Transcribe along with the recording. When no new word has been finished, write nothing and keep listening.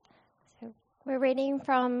We're reading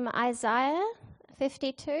from Isaiah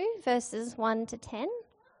 52, verses 1 to 10.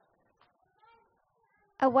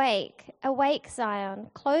 Awake, awake,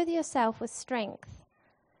 Zion, clothe yourself with strength.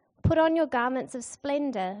 Put on your garments of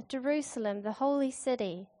splendor, Jerusalem, the holy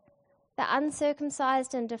city. The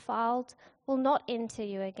uncircumcised and defiled will not enter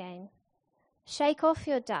you again. Shake off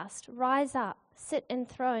your dust, rise up, sit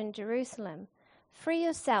enthroned, Jerusalem. Free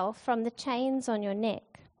yourself from the chains on your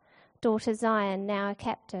neck, daughter Zion, now a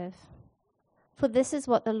captive. For this is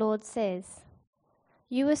what the Lord says: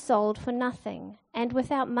 you were sold for nothing, and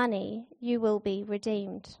without money you will be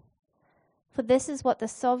redeemed. For this is what the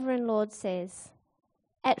sovereign Lord says: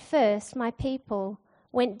 at first my people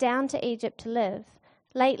went down to Egypt to live.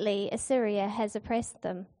 Lately Assyria has oppressed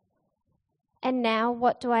them. And now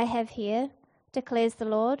what do I have here, declares the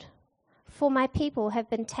Lord? For my people have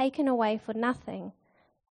been taken away for nothing,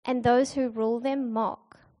 and those who rule them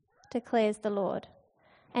mock, declares the Lord.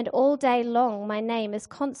 And all day long my name is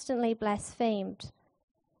constantly blasphemed.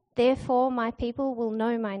 Therefore my people will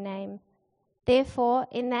know my name. Therefore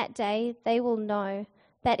in that day they will know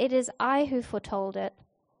that it is I who foretold it.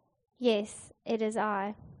 Yes, it is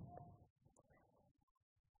I.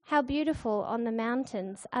 How beautiful on the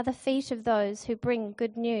mountains are the feet of those who bring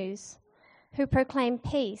good news, who proclaim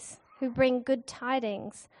peace, who bring good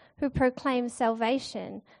tidings, who proclaim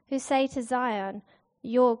salvation, who say to Zion,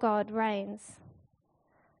 your God reigns.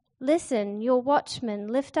 Listen, your watchmen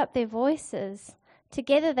lift up their voices.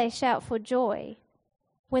 Together they shout for joy.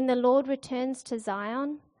 When the Lord returns to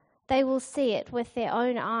Zion, they will see it with their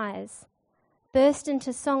own eyes. Burst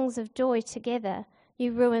into songs of joy together,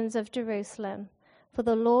 you ruins of Jerusalem, for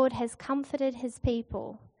the Lord has comforted his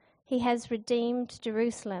people. He has redeemed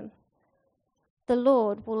Jerusalem. The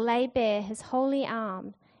Lord will lay bare his holy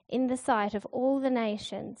arm in the sight of all the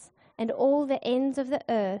nations, and all the ends of the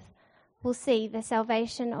earth will see the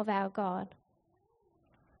salvation of our God.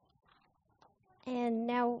 And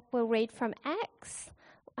now we'll read from Acts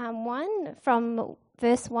 1, from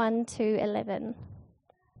verse 1 to 11.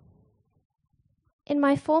 In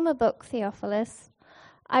my former book, Theophilus,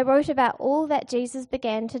 I wrote about all that Jesus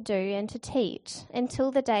began to do and to teach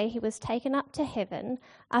until the day he was taken up to heaven,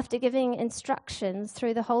 after giving instructions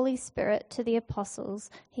through the Holy Spirit to the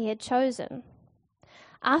apostles he had chosen.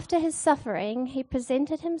 After his suffering, he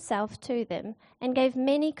presented himself to them and gave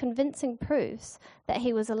many convincing proofs that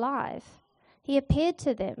he was alive. He appeared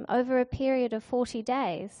to them over a period of 40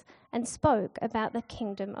 days and spoke about the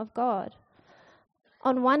kingdom of God.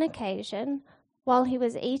 On one occasion, while he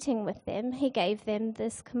was eating with them, he gave them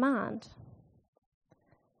this command: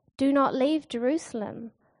 do not leave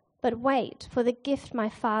Jerusalem, but wait for the gift my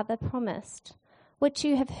Father promised, which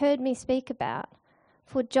you have heard me speak about.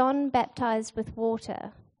 For John baptized with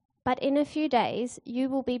water, but in a few days you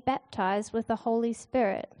will be baptized with the Holy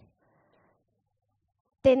Spirit.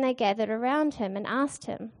 Then they gathered around him and asked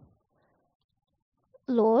him,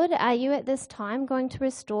 Lord, are you at this time going to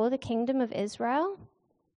restore the kingdom of Israel?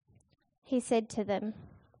 He said to them,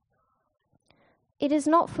 it is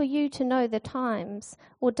not for you to know the times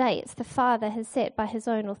or dates the Father has set by his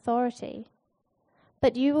own authority,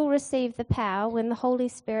 but you will receive the power when the Holy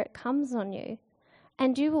Spirit comes on you.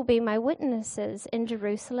 And you will be my witnesses in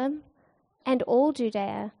Jerusalem and all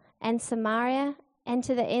Judea and Samaria and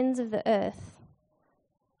to the ends of the earth.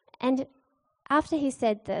 And after he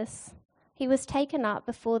said this, he was taken up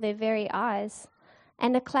before their very eyes,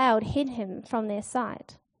 and a cloud hid him from their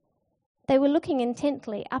sight. They were looking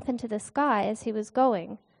intently up into the sky as he was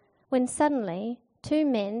going, when suddenly 2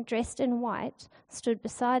 men dressed in white stood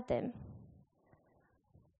beside them.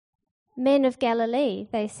 Men of Galilee,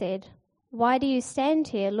 they said, why do you stand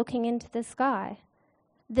here looking into the sky?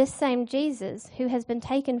 This same Jesus, who has been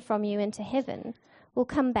taken from you into heaven, will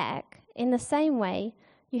come back in the same way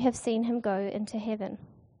you have seen him go into heaven.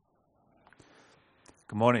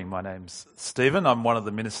 Good morning, my name's Stephen. I'm one of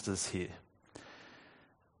the ministers here.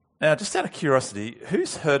 Now, just out of curiosity,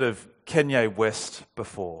 who's heard of Kanye West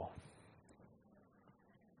before?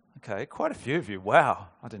 Okay, quite a few of you. Wow,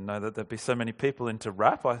 I didn't know that there'd be so many people into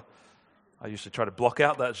rap. I usually try to block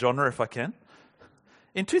out that genre if I can.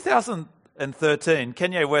 In 2013,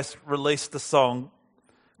 Kanye West released a song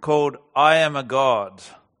called I Am a God.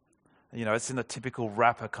 You know, it's in the typical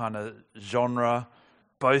rapper kind of genre,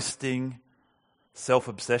 boasting,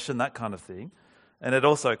 self-obsession, that kind of thing. And it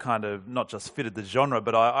also kind of not just fitted the genre,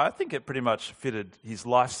 but I think it pretty much fitted his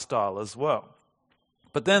lifestyle as well.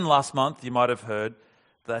 But then last month, you might have heard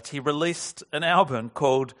that he released an album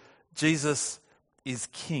called Jesus is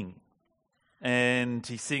King. And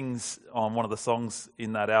he sings on one of the songs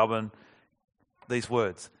in that album these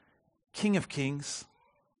words: King of kings,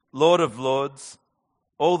 Lord of lords,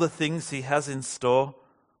 all the things he has in store.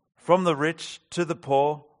 From the rich to the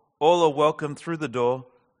poor, all are welcome through the door.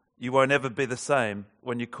 You won't ever be the same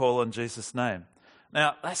when you call on Jesus' name.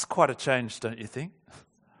 Now, that's quite a change, don't you think?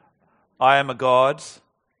 I am a God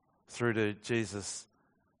through to Jesus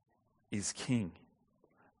is King.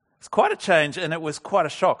 It's quite a change, and it was quite a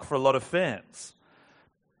shock for a lot of fans.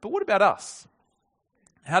 But what about us?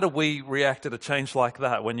 How do we react at a change like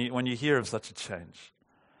that when you hear of such a change?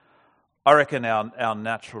 I reckon our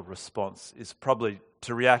natural response is probably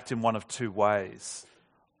to react in one of two ways.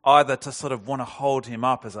 Either to sort of want to hold him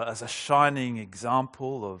up as a shining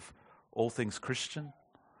example of all things Christian,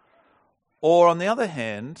 or on the other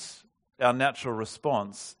hand, our natural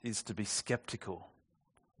response is to be skeptical,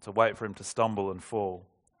 to wait for him to stumble and fall.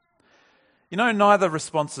 You know, neither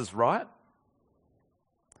response is right.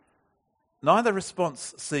 Neither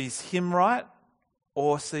response sees him right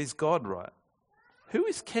or sees God right. Who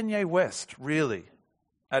is Kanye West really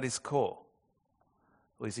at his core?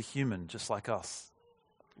 Well, he's a human just like us,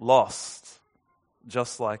 lost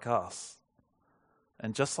just like us.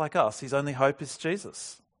 And just like us, his only hope is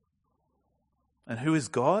Jesus. And who is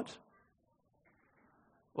God?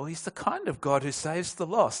 Well, he's the kind of God who saves the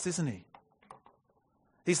lost, isn't he?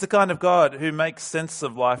 He's the kind of God who makes sense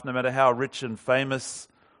of life no matter how rich and famous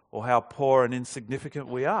or how poor and insignificant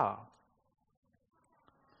we are.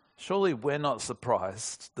 Surely we're not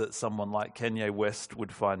surprised that someone like Kanye West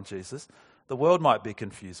would find Jesus. The world might be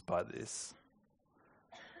confused by this.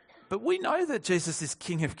 But we know that Jesus is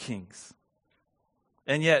King of Kings.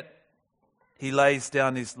 And yet, he lays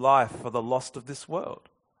down his life for the lost of this world.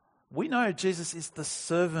 We know Jesus is the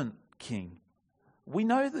servant king. We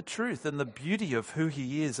know the truth and the beauty of who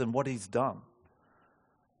he is and what he's done.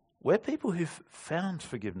 We're people who've found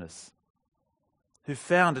forgiveness, who've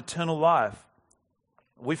found eternal life.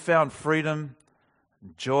 We've found freedom,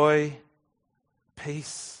 joy,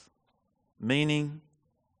 peace, meaning.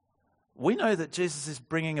 We know that Jesus is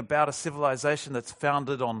bringing about a civilization that's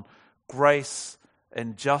founded on grace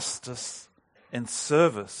and justice and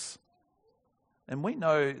service. And we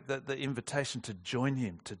know that the invitation to join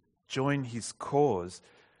him, to join his cause,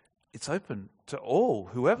 it's open to all,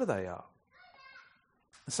 whoever they are.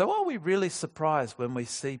 So are we really surprised when we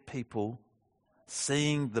see people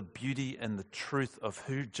seeing the beauty and the truth of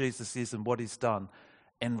who Jesus is and what he's done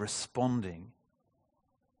and responding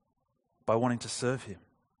by wanting to serve him?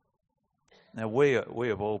 Now we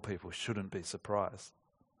of all people shouldn't be surprised.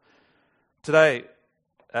 Today,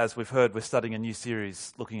 as we've heard, we're studying a new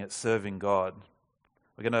series looking at serving God.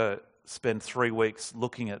 We're going to spend 3 weeks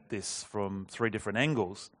looking at this from 3 different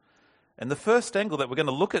angles. And the first angle that we're going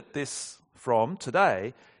to look at this from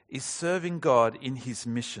today is serving God in his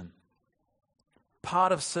mission.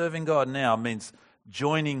 Part of serving God now means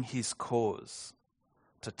joining his cause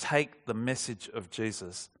to take the message of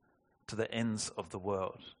Jesus to the ends of the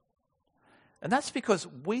world. And that's because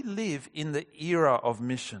we live in the era of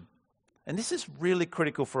mission. And this is really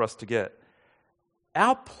critical for us to get.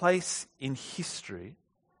 Our place in history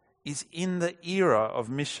is in the era of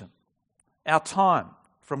mission. Our time,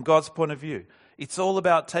 from God's point of view, it's all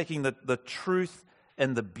about taking the truth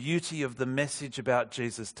and the beauty of the message about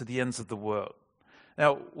Jesus to the ends of the world.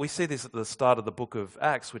 Now, we see this at the start of the book of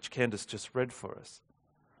Acts, which Candace just read for us.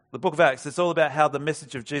 The book of Acts, it's all about how the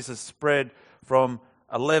message of Jesus spread from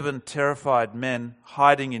 11 terrified men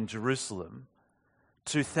hiding in Jerusalem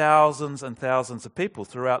to thousands and thousands of people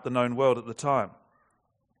throughout the known world at the time.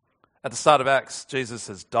 At the start of Acts, Jesus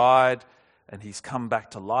has died and he's come back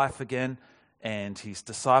to life again, and his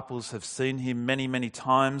disciples have seen him many, many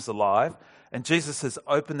times alive, and Jesus has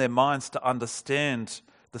opened their minds to understand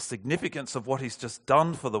the significance of what he's just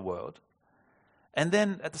done for the world. And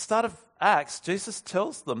then at the start of Acts, Jesus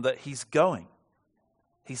tells them that he's going.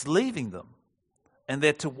 He's leaving them. And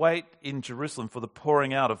they're to wait in Jerusalem for the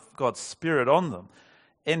pouring out of God's Spirit on them.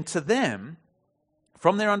 And to them,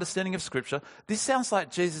 from their understanding of Scripture, this sounds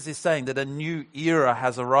like Jesus is saying that a new era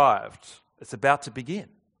has arrived. It's about to begin.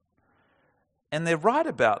 And they're right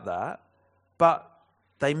about that, but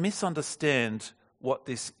they misunderstand what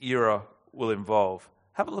this era will involve.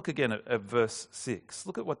 Have a look again at verse 6.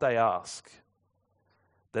 Look at what they ask.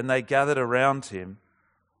 Then they gathered around him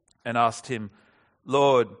and asked him,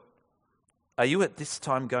 "Lord, are you at this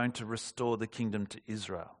time going to restore the kingdom to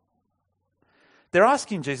Israel?" They're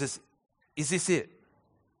asking Jesus, is this it?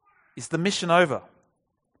 Is the mission over?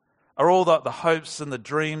 Are all the hopes and the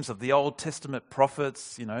dreams of the Old Testament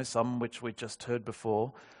prophets, some which we just heard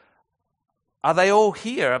before, are they all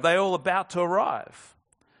here? Are they all about to arrive?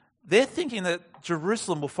 They're thinking that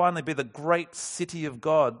Jerusalem will finally be the great city of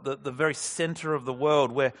God, the very center of the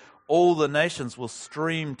world where all the nations will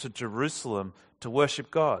stream to Jerusalem to worship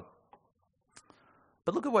God.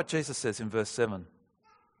 But look at what Jesus says in verse 7.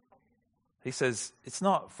 He says, it's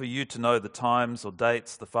not for you to know the times or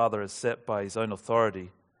dates the Father has set by his own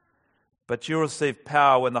authority, but you'll receive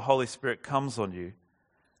power when the Holy Spirit comes on you,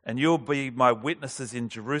 and you'll be my witnesses in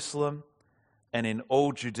Jerusalem and in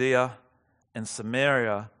all Judea and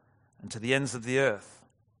Samaria and to the ends of the earth.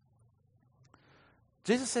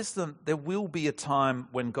 Jesus says to them, there will be a time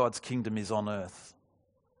when God's kingdom is on earth,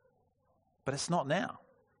 but it's not now.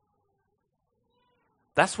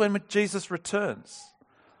 That's when Jesus returns.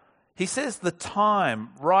 He says the time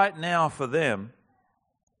right now for them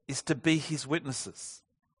is to be his witnesses.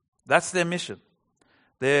 That's their mission.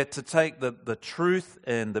 They're to take the truth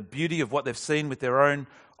and the beauty of what they've seen with their own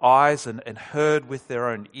eyes and heard with their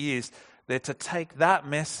own ears. They're to take that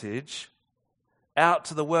message out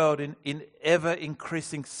to the world in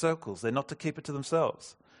ever-increasing circles. They're not to keep it to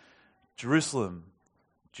themselves. Jerusalem,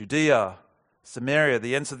 Judea, Samaria,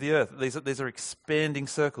 the ends of the earth. These are expanding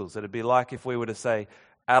circles. It'd be like if we were to say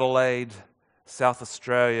Adelaide, South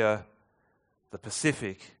Australia, the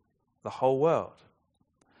Pacific, the whole world.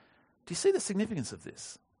 Do you see the significance of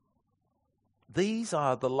this? These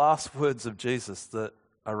are the last words of Jesus that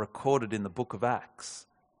are recorded in the book of Acts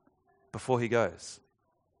before he goes.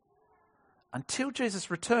 Until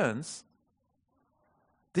Jesus returns,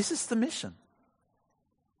 this is the mission.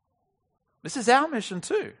 This is our mission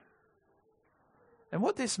too. And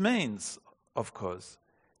what this means, of course,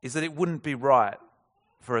 is that it wouldn't be right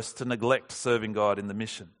for us to neglect serving God in the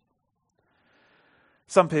mission.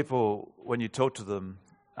 Some people, when you talk to them,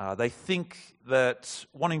 they think that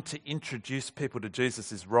wanting to introduce people to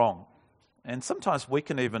Jesus is wrong. And sometimes we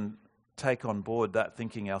can even take on board that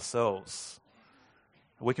thinking ourselves.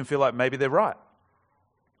 We can feel like maybe they're right.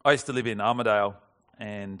 I used to live in Armadale,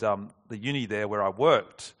 and the uni there where I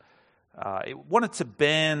worked, it wanted to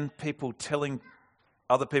ban people telling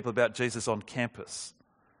other people about Jesus on campus.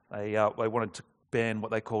 They wanted to ban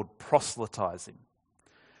what they called proselytizing.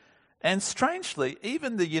 And strangely,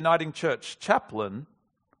 even the Uniting Church chaplain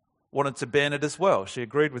wanted to ban it as well. She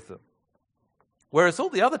agreed with them. Whereas all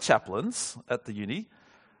the other chaplains at the uni,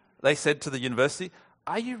 they said to the university,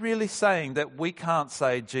 are you really saying that we can't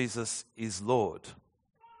say Jesus is Lord?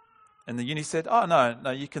 And the uni said, oh,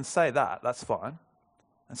 no, you can say that. That's fine.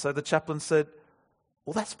 And so the chaplain said,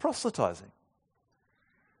 well, that's proselytizing.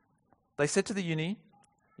 They said to the uni,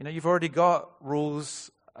 you've already got rules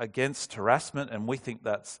against harassment, and we think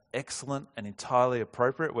that's excellent and entirely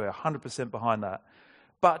appropriate. We're 100% behind that.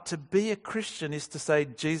 But to be a Christian is to say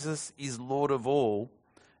Jesus is Lord of all,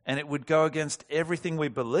 and it would go against everything we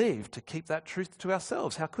believe to keep that truth to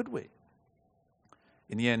ourselves. How could we?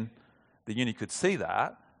 In the end, the uni could see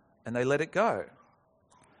that, and they let it go.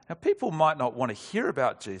 Now, people might not want to hear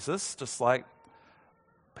about Jesus, just like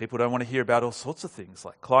people don't want to hear about all sorts of things,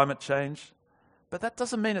 like climate change. But that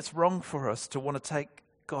doesn't mean it's wrong for us to want to take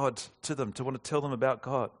God to them, to want to tell them about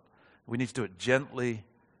God. We need to do it gently,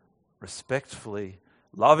 respectfully,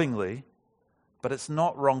 lovingly, but it's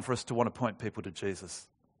not wrong for us to want to point people to Jesus.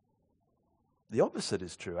 The opposite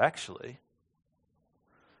is true, actually.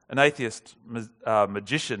 An atheist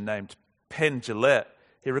magician named Penn Jillette,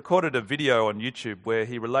 he recorded a video on YouTube where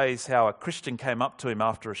he relays how a Christian came up to him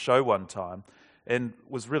after a show one time and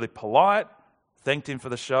was really polite, thanked him for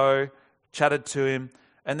the show, chatted to him,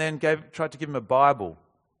 and then tried to give him a Bible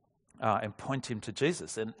and point him to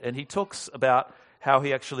Jesus. And he talks about how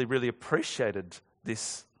he actually really appreciated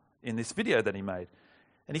this in this video that he made.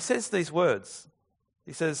 And he says these words.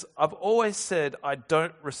 He says, I've always said I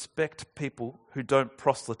don't respect people who don't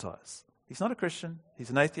proselytize. He's not a Christian.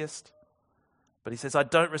 He's an atheist. But he says, I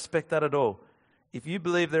don't respect that at all. If you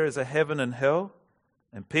believe there is a heaven and hell,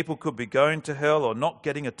 and people could be going to hell or not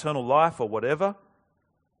getting eternal life or whatever,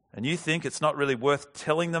 and you think it's not really worth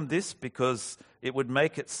telling them this because it would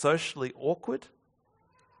make it socially awkward,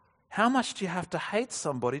 how much do you have to hate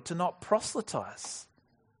somebody to not proselytize?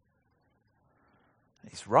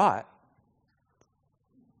 He's right.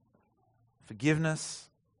 Forgiveness,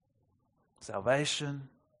 salvation,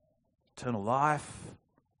 eternal life,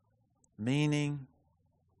 meaning,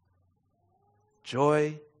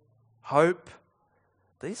 joy, hope.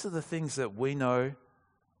 These are the things that we know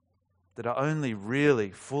that are only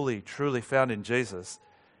really, fully, truly found in Jesus.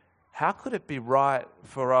 How could it be right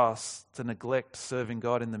for us to neglect serving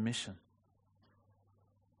God in the mission?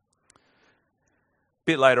 A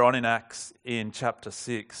bit later on in Acts, in chapter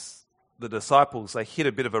 6, the disciples, they hit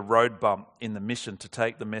a bit of a road bump in the mission to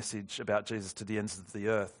take the message about Jesus to the ends of the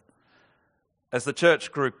earth. As the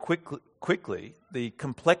church grew quickly, the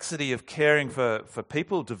complexity of caring for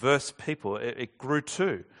people, diverse people, it grew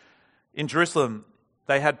too. In Jerusalem,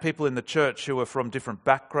 they had people in the church who were from different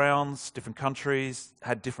backgrounds, different countries,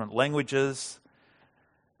 had different languages.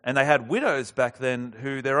 And they had widows back then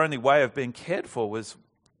who their only way of being cared for was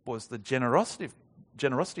the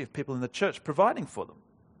generosity of people in the church providing for them.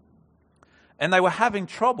 And they were having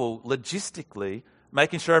trouble logistically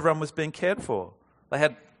making sure everyone was being cared for. They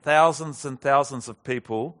had thousands and thousands of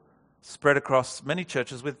people spread across many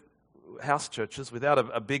churches, with house churches, without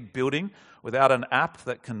a big building, without an app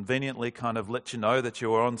that conveniently kind of let you know that you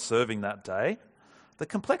were on serving that day. The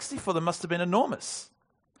complexity for them must have been enormous.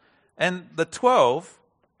 And the 12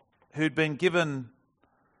 who'd been given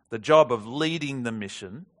the job of leading the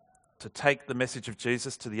mission to take the message of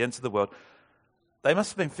Jesus to the ends of the world, they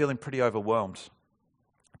must have been feeling pretty overwhelmed.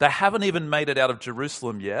 They haven't even made it out of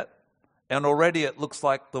Jerusalem yet, and already it looks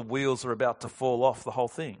like the wheels are about to fall off the whole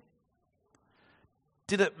thing.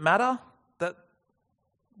 Did it matter that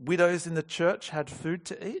widows in the church had food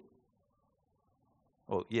to eat?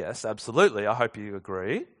 Well, yes, absolutely. I hope you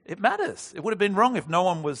agree. It matters. It would have been wrong if no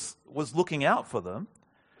one was looking out for them.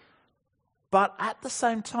 But at the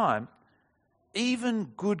same time,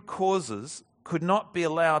 even good causes could not be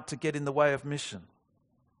allowed to get in the way of mission.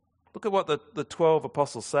 Look at what the 12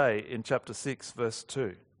 apostles say in chapter 6, verse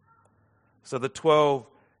 2. So the 12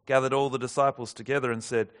 gathered all the disciples together and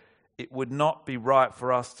said, "It would not be right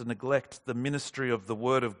for us to neglect the ministry of the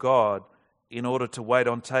word of God in order to wait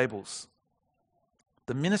on tables."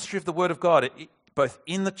 The ministry of the word of God, both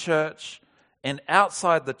in the church and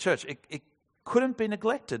outside the church, it couldn't be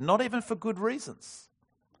neglected, not even for good reasons.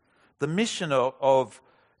 The mission of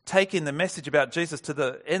taking the message about Jesus to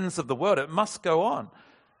the ends of the world, it must go on.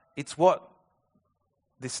 It's what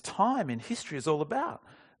this time in history is all about.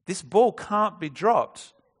 This ball can't be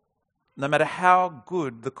dropped, no matter how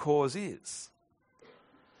good the cause is.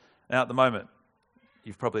 Now, at the moment,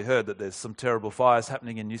 you've probably heard that there's some terrible fires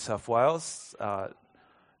happening in New South Wales,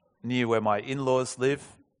 near where my in-laws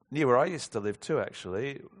live, near where I used to live too,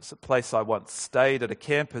 actually. It's a place I once stayed at. A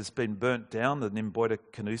camp has been burnt down, the Nimboida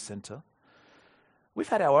Canoe Centre. We've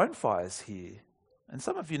had our own fires here, and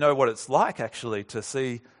some of you know what it's like, actually, to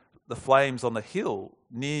see the flames on the hill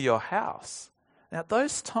near your house. Now, at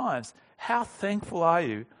those times, how thankful are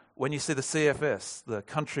you when you see the CFS, the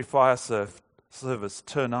Country Fire Service,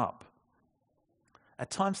 turn up?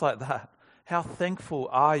 At times like that, how thankful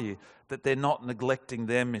are you that they're not neglecting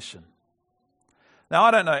their mission? Now,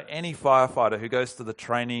 I don't know any firefighter who goes to the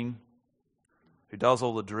training, who does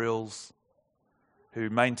all the drills, who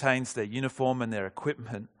maintains their uniform and their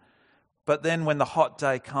equipment, but then when the hot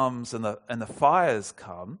day comes and the fires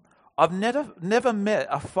come, I've never met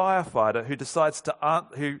a firefighter who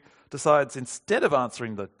decides instead of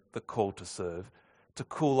answering the call to serve, to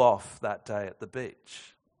cool off that day at the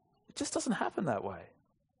beach. It just doesn't happen that way.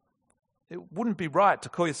 It wouldn't be right to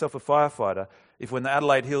call yourself a firefighter if when the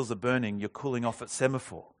Adelaide Hills are burning, you're cooling off at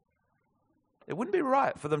semaphore. It wouldn't be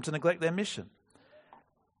right for them to neglect their mission.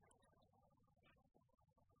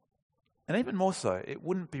 And even more so, it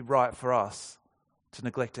wouldn't be right for us to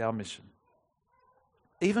neglect our mission,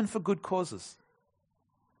 even for good causes.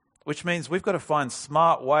 Which means we've got to find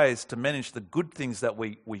smart ways to manage the good things that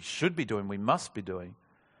we should be doing, we must be doing,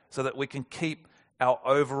 so that we can keep our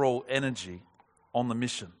overall energy on the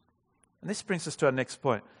mission. And this brings us to our next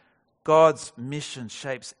point. God's mission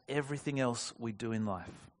shapes everything else we do in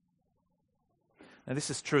life. Now,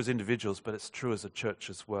 this is true as individuals, but it's true as a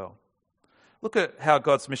church as well. Look at how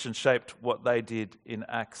God's mission shaped what they did in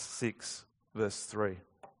Acts 6, verse 3.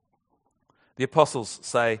 The apostles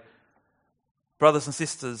say, "Brothers and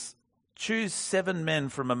sisters, choose 7 men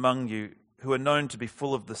from among you who are known to be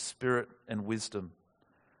full of the Spirit and wisdom.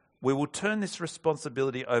 We will turn this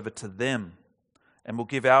responsibility over to them and will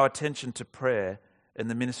give our attention to prayer and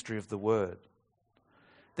the ministry of the word."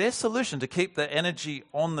 Their solution to keep the energy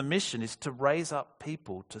on the mission is to raise up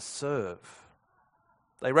people to serve.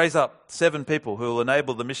 They raise up 7 people who will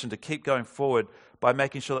enable the mission to keep going forward by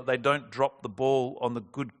making sure that they don't drop the ball on the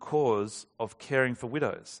good cause of caring for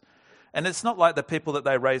widows. And it's not like the people that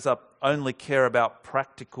they raise up only care about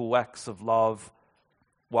practical acts of love,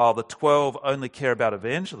 while the 12 only care about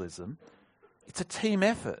evangelism. It's a team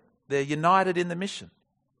effort. They're united in the mission.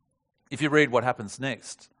 If you read what happens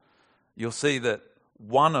next, you'll see that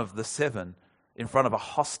one of the 7, in front of a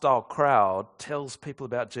hostile crowd, tells people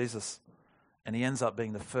about Jesus, and he ends up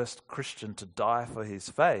being the first Christian to die for his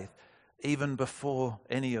faith, even before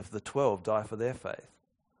any of the 12 die for their faith.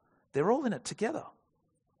 They're all in it together.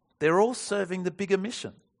 They're all serving the bigger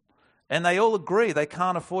mission. And they all agree they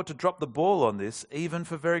can't afford to drop the ball on this, even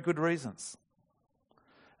for very good reasons.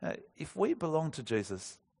 Now, if we belong to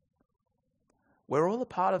Jesus, we're all a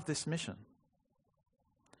part of this mission.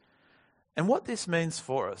 And what this means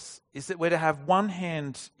for us is that we're to have one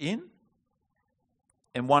hand in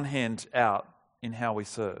and one hand out in how we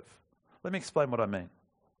serve. Let me explain what I mean.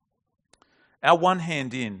 Our one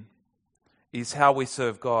hand in is how we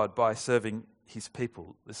serve God by serving his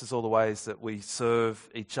people. This is all the ways that we serve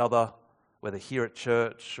each other, whether here at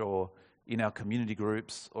church or in our community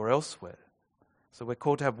groups or elsewhere. So we're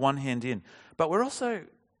called to have one hand in. But we're also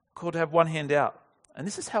called to have one hand out. And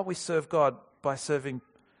this is how we serve God, by serving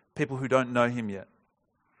people who don't know him yet.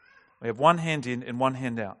 We have one hand in and one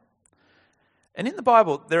hand out. And in the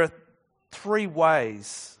Bible, there are 3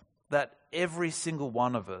 ways that every single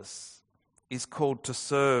one of us is called to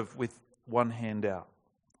serve with one hand out.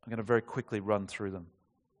 I'm going to very quickly run through them.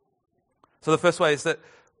 So the first way is that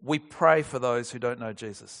we pray for those who don't know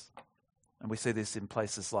Jesus. And we see this in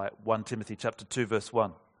places like 1 Timothy chapter 2, verse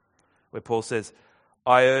 1, where Paul says,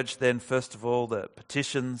 I urge then, first of all, that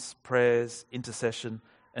petitions, prayers, intercession,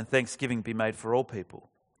 and thanksgiving be made for all people,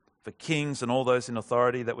 for kings and all those in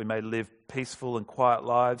authority, that we may live peaceful and quiet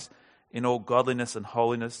lives in all godliness and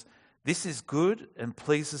holiness. This is good and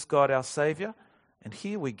pleases God our Saviour. And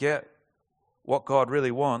here we get what God really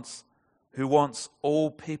wants, who wants all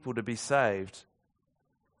people to be saved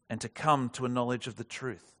and to come to a knowledge of the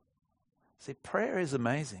truth. See, prayer is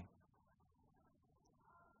amazing.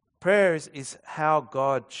 Prayer is how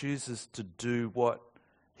God chooses to do what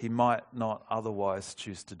he might not otherwise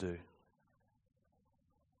choose to do.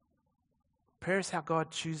 Prayer is how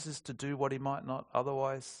God chooses to do what he might not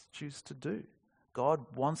otherwise choose to do. God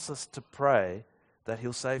wants us to pray that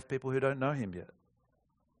he'll save people who don't know him yet.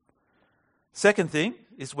 Second thing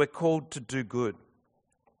is we're called to do good.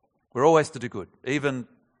 We're always to do good, even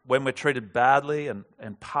when we're treated badly,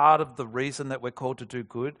 and part of the reason that we're called to do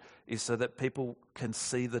good is so that people can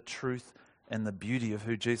see the truth and the beauty of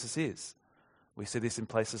who Jesus is. We see this in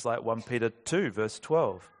places like 1 Peter 2, verse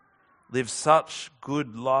 12. Live such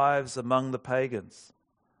good lives among the pagans,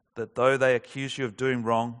 that though they accuse you of doing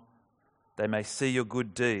wrong, they may see your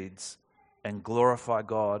good deeds and glorify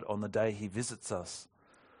God on the day he visits us.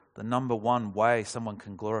 The number one way someone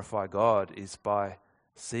can glorify God is by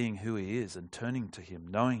seeing who he is and turning to him,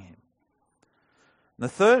 knowing him. And the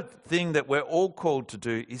third thing that we're all called to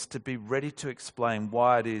do is to be ready to explain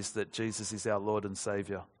why it is that Jesus is our Lord and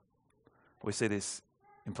Saviour. We see this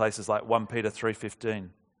in places like 1 Peter 3:15,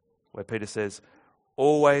 where Peter says,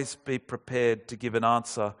 always be prepared to give an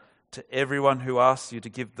answer to everyone who asks you to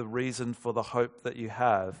give the reason for the hope that you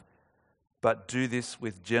have, but do this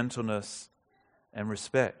with gentleness and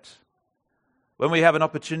respect. When we have an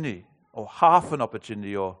opportunity, or half an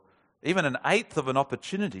opportunity, or even an eighth of an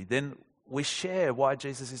opportunity, then we share why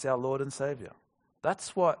Jesus is our Lord and Saviour.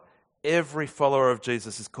 That's what every follower of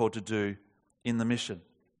Jesus is called to do in the mission.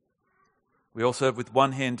 We all serve with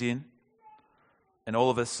one hand in, and all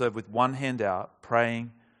of us serve with one hand out,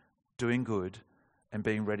 praying, doing good, and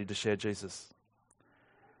being ready to share Jesus.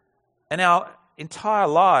 And our entire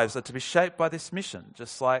lives are to be shaped by this mission,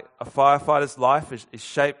 just like a firefighter's life is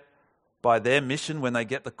shaped by their mission when they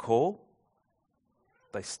get the call.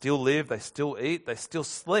 They still live, they still eat, they still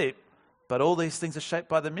sleep, but all these things are shaped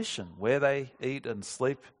by the mission. Where they eat and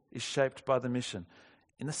sleep is shaped by the mission.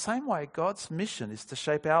 In the same way, God's mission is to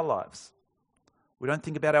shape our lives. We don't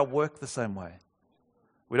think about our work the same way.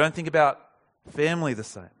 We don't think about family the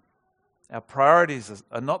same. Our priorities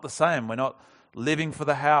are not the same. We're not living for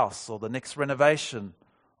the house or the next renovation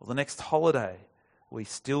or the next holiday. We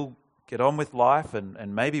still get on with life,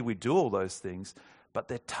 and maybe we do all those things, but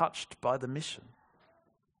they're touched by the mission.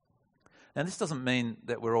 Now, this doesn't mean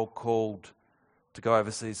that we're all called to go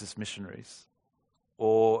overseas as missionaries,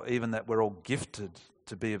 or even that we're all gifted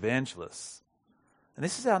to be evangelists. And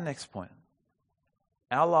this is our next point.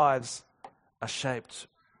 Our lives are shaped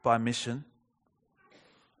by mission,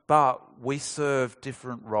 but we serve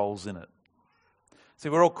different roles in it. See,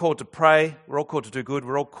 we're all called to pray, we're all called to do good,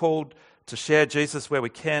 we're all called to share Jesus where we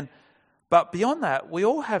can. But beyond that, we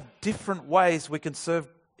all have different ways we can serve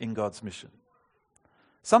in God's mission.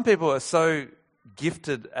 Some people are so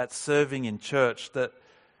gifted at serving in church that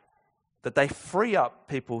they free up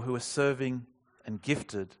people who are serving and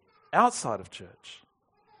gifted outside of church.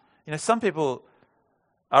 You know, some people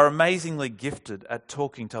are amazingly gifted at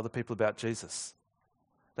talking to other people about Jesus.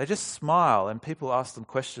 They just smile and people ask them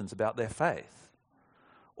questions about their faith.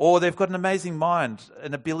 Or they've got an amazing mind,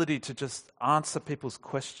 an ability to just answer people's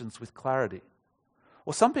questions with clarity.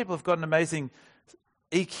 Or some people have got an amazing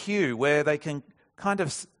EQ where they can kind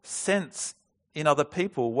of sense in other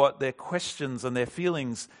people what their questions and their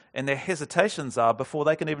feelings and their hesitations are before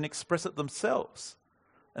they can even express it themselves.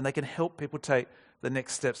 And they can help people take the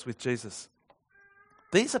next steps with Jesus.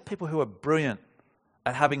 These are people who are brilliant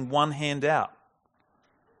at having one hand out.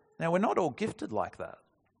 Now, we're not all gifted like that.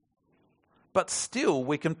 But still,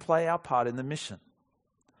 we can play our part in the mission.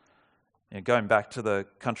 Going back to the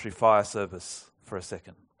country fire service for a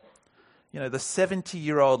second. The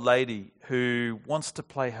 70-year-old lady who wants to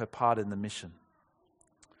play her part in the mission.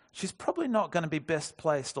 She's probably not going to be best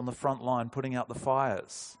placed on the front line putting out the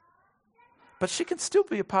fires. But she can still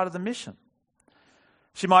be a part of the mission.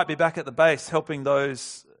 She might be back at the base helping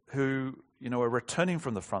those who, are returning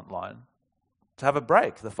from the front line to have a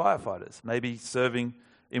break, the firefighters, maybe serving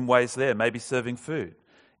in ways there, maybe serving food.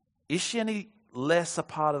 Is she any less a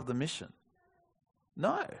part of the mission?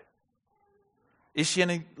 No. Is she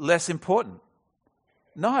any less important?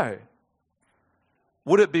 No.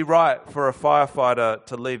 Would it be right for a firefighter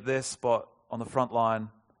to leave their spot on the front line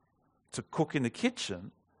to cook in the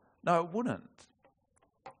kitchen? No, it wouldn't.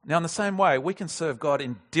 Now, in the same way, we can serve God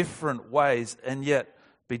in different ways and yet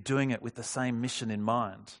be doing it with the same mission in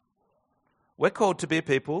mind. We're called to be a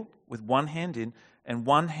people with one hand in and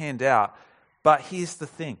one hand out. But here's the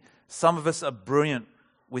thing. Some of us are brilliant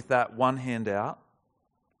with that one hand out,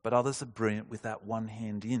 but others are brilliant with that one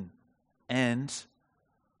hand in. And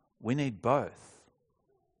we need both.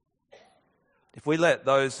 If we let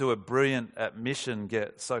those who are brilliant at mission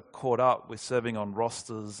get so caught up with serving on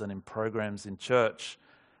rosters and in programs in church,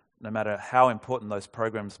 no matter how important those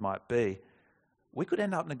programs might be, we could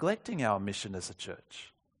end up neglecting our mission as a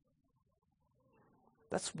church.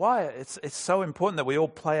 That's why it's so important that we all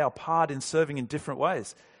play our part in serving in different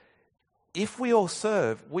ways. If we all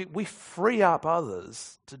serve, we free up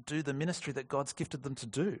others to do the ministry that God's gifted them to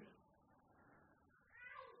do.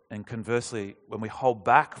 And conversely, when we hold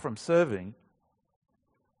back from serving,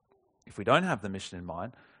 if we don't have the mission in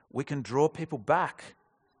mind, we can draw people back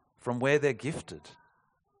from where they're gifted.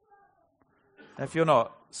 Now, if you're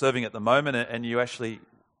not serving at the moment and you actually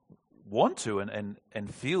want to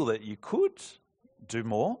and feel that you could do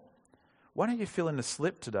more, why don't you fill in the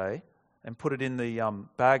slip today and put it in the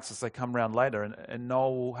bags as they come around later, and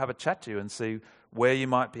Noel will have a chat to you and see where you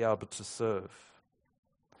might be able to serve.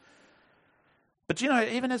 But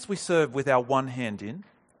even as we serve with our one hand in,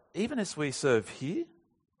 even as we serve here,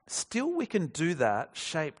 still we can do that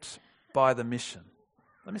shaped by the mission.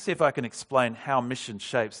 Let me see if I can explain how mission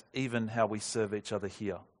shapes even how we serve each other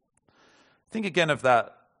here. Think again of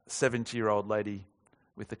that 70-year-old lady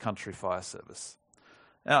with the country fire service.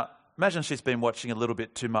 Now, imagine she's been watching a little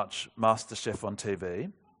bit too much MasterChef on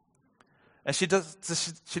TV. And she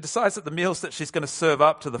decides that the meals that she's going to serve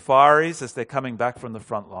up to the fireys as they're coming back from the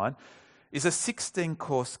front line is a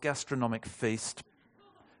 16-course gastronomic feast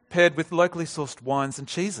paired with locally sourced wines and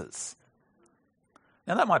cheeses.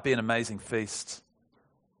 Now, that might be an amazing feast,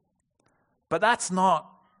 but that's not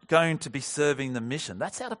going to be serving the mission.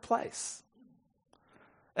 That's out of place.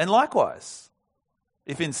 And likewise,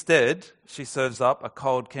 if instead she serves up a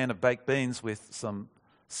cold can of baked beans with some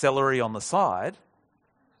celery on the side,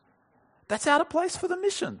 that's out of place for the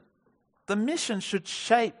mission. The mission should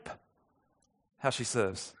shape how she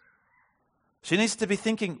serves. She needs to be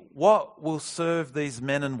thinking, what will serve these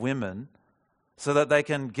men and women so that they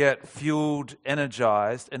can get fueled,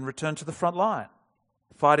 energized, and return to the front line,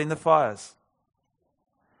 fighting the fires?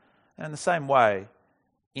 And in the same way,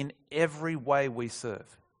 in every way we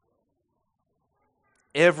serve,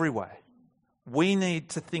 every way, we need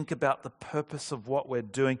to think about the purpose of what we're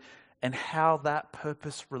doing and how that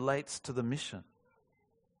purpose relates to the mission.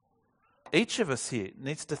 Each of us here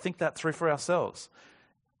needs to think that through for ourselves.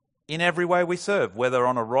 In every way we serve, whether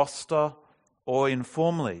on a roster or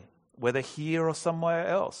informally, whether here or somewhere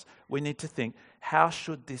else, we need to think, how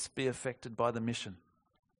should this be affected by the mission?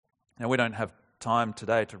 Now, we don't have time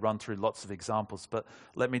today to run through lots of examples, but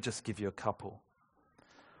let me just give you a couple.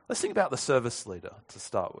 Let's think about the service leader to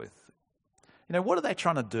start with. What are they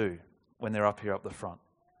trying to do when they're up here up the front?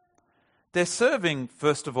 They're serving,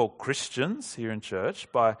 first of all, Christians here in church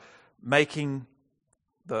by making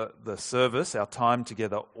the service, our time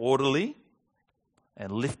together, orderly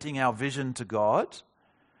and lifting our vision to God.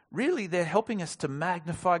 Really, they're helping us to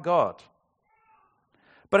magnify God.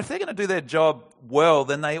 But if they're going to do their job well,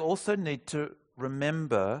 then they also need to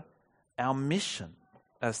remember our mission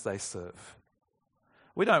as they serve.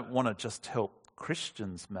 We don't want to just help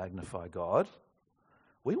Christians magnify God.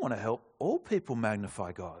 We want to help all people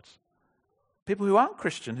magnify God. People who aren't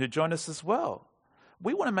Christian who join us as well.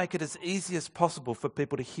 We want to make it as easy as possible for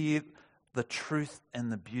people to hear the truth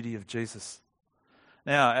and the beauty of Jesus.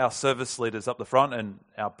 Now, our service leaders up the front, and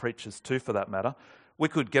our preachers too for that matter, we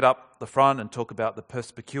could get up the front and talk about the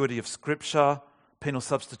perspicuity of Scripture, penal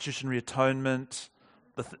substitutionary atonement,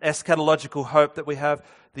 the eschatological hope that we have,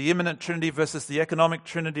 the imminent Trinity versus the economic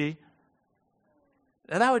Trinity.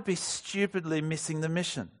 that would be stupidly missing the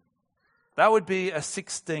mission. That would be a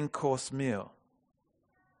 16-course meal.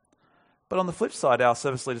 But on the flip side, our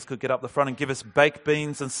service leaders could get up the front and give us baked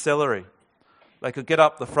beans and celery. They could get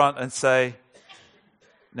up the front and say,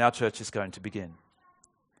 now church is going to begin.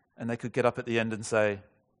 And they could get up at the end and say,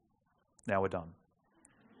 now we're done.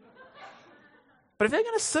 But if they're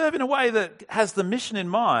going to serve in a way that has the mission in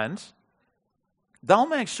mind, they'll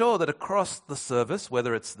make sure that across the service,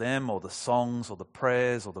 whether it's them or the songs or the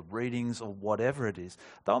prayers or the readings or whatever it is,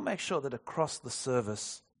 they'll make sure that across the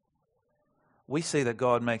service, we see that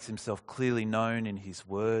God makes himself clearly known in his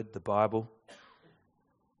word, the Bible.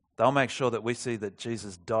 They'll make sure that we see that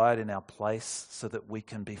Jesus died in our place so that we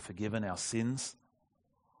can be forgiven our sins,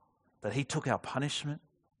 that he took our punishment,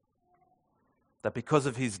 that because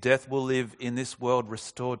of his death we'll live in this world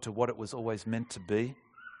restored to what it was always meant to be,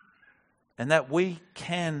 and that we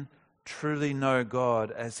can truly know God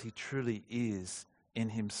as he truly is in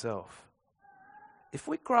himself. If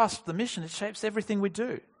we grasp the mission, it shapes everything we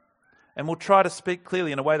do. And we'll try to speak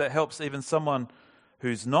clearly in a way that helps even someone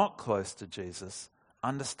who's not close to Jesus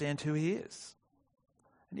understand who he is.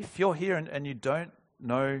 And if you're here and you don't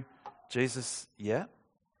know Jesus yet,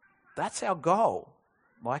 that's our goal.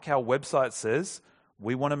 Like our website says,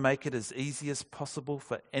 we want to make it as easy as possible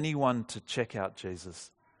for anyone to check out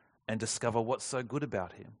Jesus and discover what's so good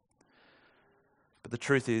about him. But the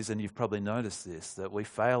truth is, and you've probably noticed this, that we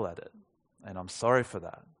fail at it. And I'm sorry for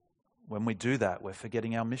that. When we do that, we're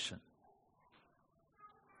forgetting our mission.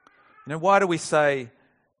 You know, why do we say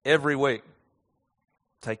every week,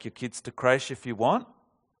 take your kids to creche if you want,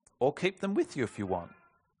 or keep them with you if you want?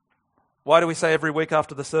 Why do we say every week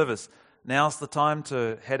after the service, now's the time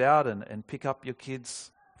to head out and pick up your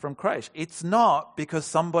kids from creche? It's not because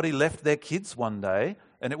somebody left their kids one day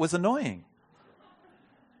and it was annoying.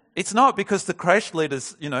 It's not because the creche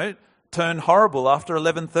leaders, turn horrible after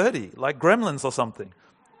 11:30, like gremlins or something.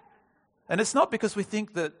 And it's not because we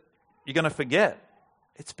think that you're going to forget.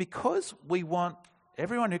 It's because we want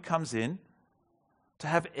everyone who comes in to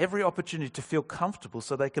have every opportunity to feel comfortable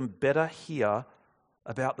so they can better hear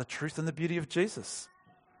about the truth and the beauty of Jesus.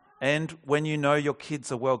 And when you know your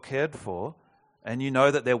kids are well cared for and you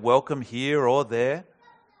know that they're welcome here or there,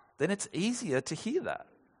 then it's easier to hear that.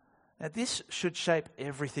 Now, this should shape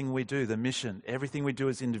everything we do, the mission, everything we do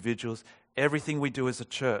as individuals, everything we do as a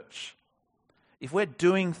church. If we're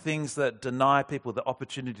doing things that deny people the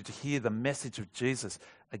opportunity to hear the message of Jesus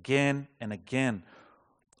again and again,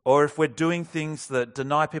 or if we're doing things that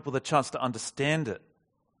deny people the chance to understand it,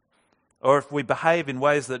 or if we behave in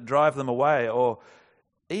ways that drive them away, or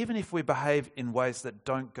even if we behave in ways that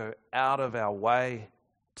don't go out of our way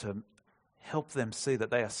to help them see that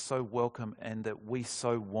they are so welcome and that we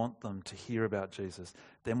so want them to hear about Jesus,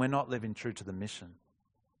 then we're not living true to the mission.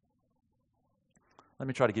 Let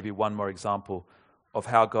me try to give you one more example of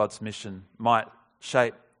how God's mission might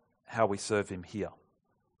shape how we serve him here.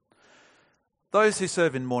 Those who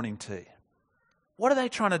serve in morning tea, what are they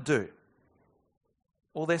trying to do?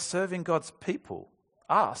 Well, they're serving God's people,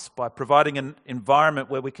 us, by providing an environment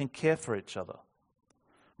where we can care for each other.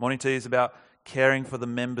 Morning tea is about caring for the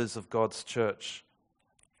members of God's church.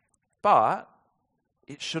 But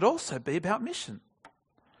it should also be about mission.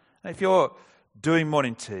 Now, if you're doing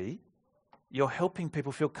morning tea, you're helping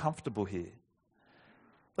people feel comfortable here.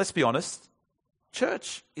 Let's be honest,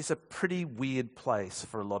 church is a pretty weird place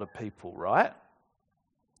for a lot of people, right?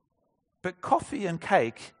 But coffee and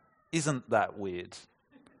cake isn't that weird.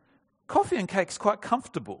 Coffee and cake's quite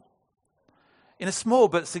comfortable. In a small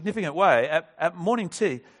but significant way, at morning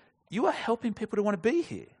tea, you are helping people to want to be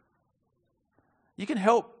here. You can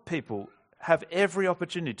help people have every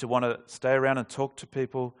opportunity to want to stay around and talk to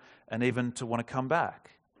people and even to want to come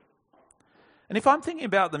back. And if I'm thinking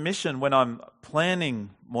about the mission when I'm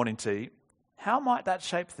planning morning tea, how might that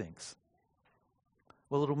shape things?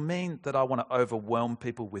 Well, it'll mean that I want to overwhelm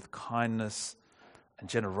people with kindness and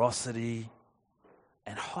generosity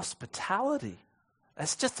and hospitality.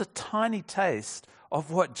 That's just a tiny taste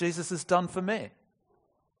of what Jesus has done for me.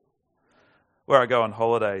 Where I go on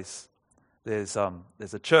holidays, there's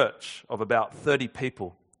a church of about 30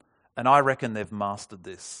 people, and I reckon they've mastered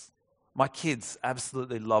this. My kids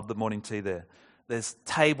absolutely love the morning tea there. There's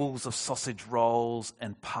tables of sausage rolls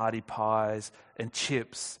and party pies and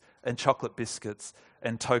chips and chocolate biscuits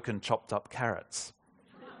and token chopped up carrots.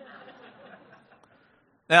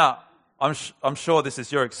 Now, I'm sure this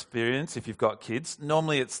is your experience if you've got kids.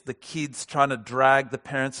 Normally it's the kids trying to drag the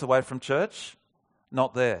parents away from church.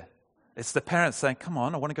 Not there. It's the parents saying, come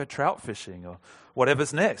on, I want to go trout fishing or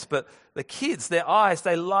whatever's next. But the kids, their eyes,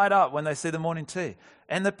 they light up when they see the morning tea.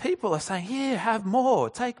 And the people are saying, yeah, have more,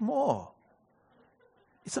 take more.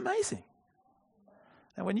 It's amazing.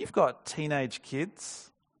 And when you've got teenage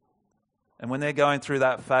kids, and when they're going through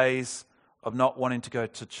that phase of not wanting to go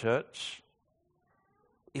to church,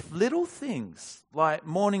 if little things like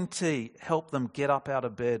morning tea help them get up out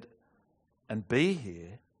of bed and be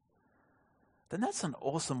here, then that's an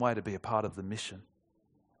awesome way to be a part of the mission.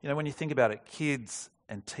 You know, when you think about it, kids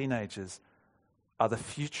and teenagers are the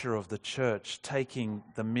future of the church, taking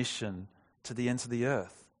the mission to the ends of the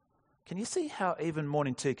earth. Can you see how even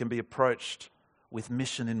morning tea can be approached with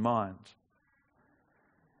mission in mind?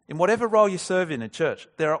 In whatever role you serve in church,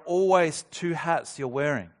 there are always two hats you're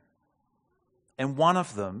wearing. And one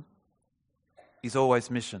of them is always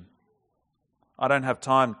mission. I don't have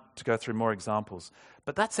time to go through more examples,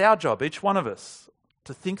 but that's our job, each one of us,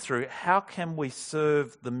 to think through how can we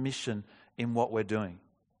serve the mission in what we're doing.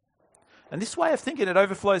 And this way of thinking, it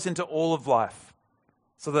overflows into all of life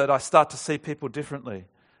so that I start to see people differently.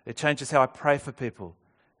 It changes how I pray for people.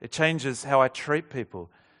 It changes how I treat people.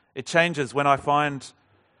 It changes when I find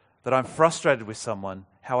that I'm frustrated with someone,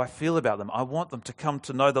 how I feel about them. I want them to come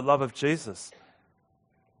to know the love of Jesus.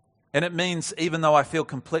 And it means even though I feel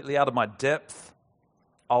completely out of my depth,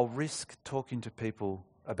 I'll risk talking to people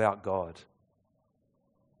about God.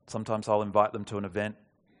 Sometimes I'll invite them to an event.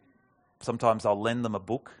 Sometimes I'll lend them a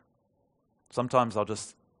book. Sometimes I'll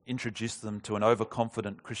just introduce them to an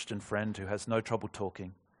overconfident Christian friend who has no trouble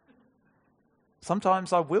talking.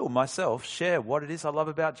 Sometimes I will myself share what it is I love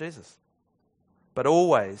about Jesus. But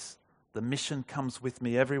always, the mission comes with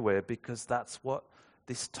me everywhere because that's what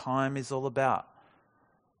this time is all about.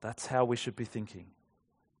 That's how we should be thinking.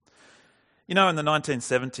 You know, in the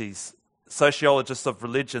 1970s, sociologists of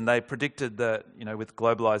religion, they predicted that, with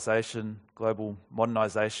globalization, global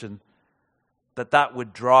modernization, that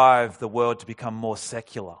would drive the world to become more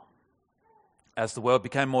secular. As the world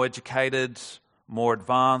became more educated, more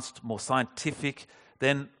advanced, more scientific,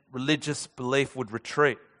 then religious belief would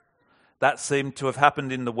retreat. That seemed to have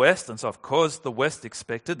happened in the West, and so of course the West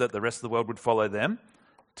expected that the rest of the world would follow them.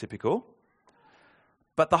 Typical.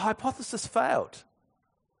 But the hypothesis failed.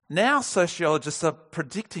 Now sociologists are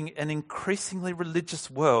predicting an increasingly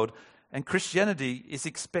religious world, and Christianity is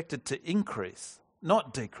expected to increase,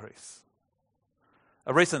 not decrease.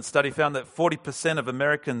 A recent study found that 40% of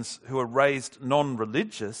Americans who were raised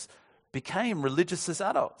non-religious became religious as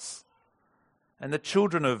adults. And the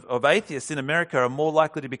children of atheists in America are more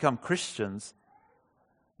likely to become Christians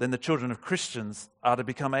than the children of Christians are to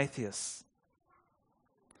become atheists.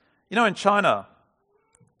 You know, in China,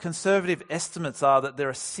 conservative estimates are that there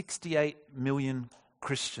are 68 million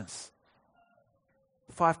Christians,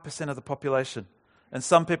 5% of the population. And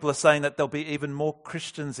some people are saying that there'll be even more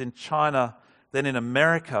Christians in China than in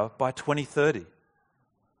America by 2030.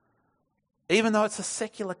 Even though it's a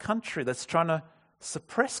secular country that's trying to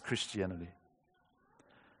suppress Christianity.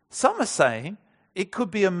 Some are saying it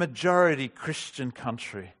could be a majority Christian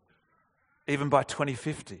country, even by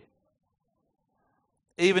 2050.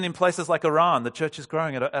 Even in places like Iran, the church is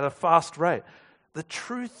growing at a fast rate. The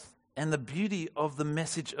truth and the beauty of the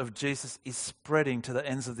message of Jesus is spreading to the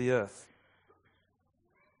ends of the earth.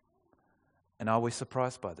 And are we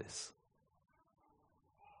surprised by this?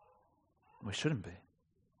 We shouldn't be.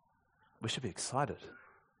 We should be excited.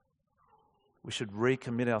 We should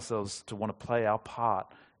recommit ourselves to want to play our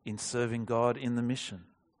part in serving God in the mission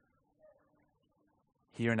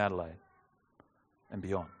here in Adelaide and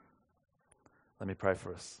beyond. Let me pray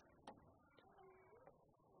for us.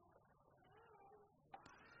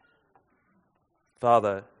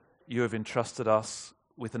 Father, you have entrusted us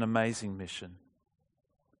with an amazing mission.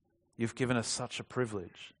 You've given us such a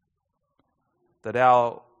privilege that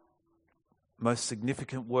our most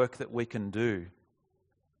significant work that we can do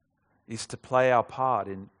is to play our part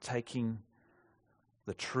in taking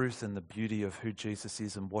the truth and the beauty of who Jesus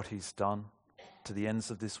is and what he's done to the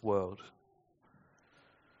ends of this world.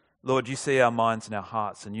 Lord, you see our minds and our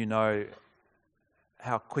hearts, and you know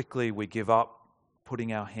how quickly we give up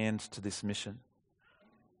putting our hand to this mission.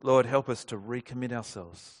 Lord, help us to recommit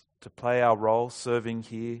ourselves, to play our role, serving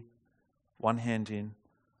here, one hand in,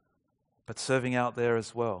 but serving out there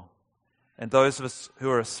as well. And those of us who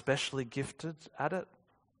are especially gifted at it,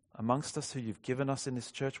 amongst us who you've given us in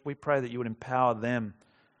this church, we pray that you would empower them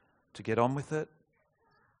to get on with it.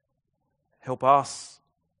 Help us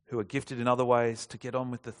who are gifted in other ways to get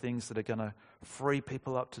on with the things that are going to free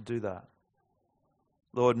people up to do that.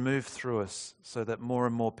 Lord, move through us so that more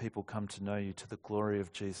and more people come to know you to the glory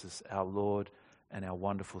of Jesus, our Lord and our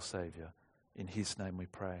wonderful Saviour. In his name we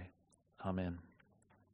pray. Amen.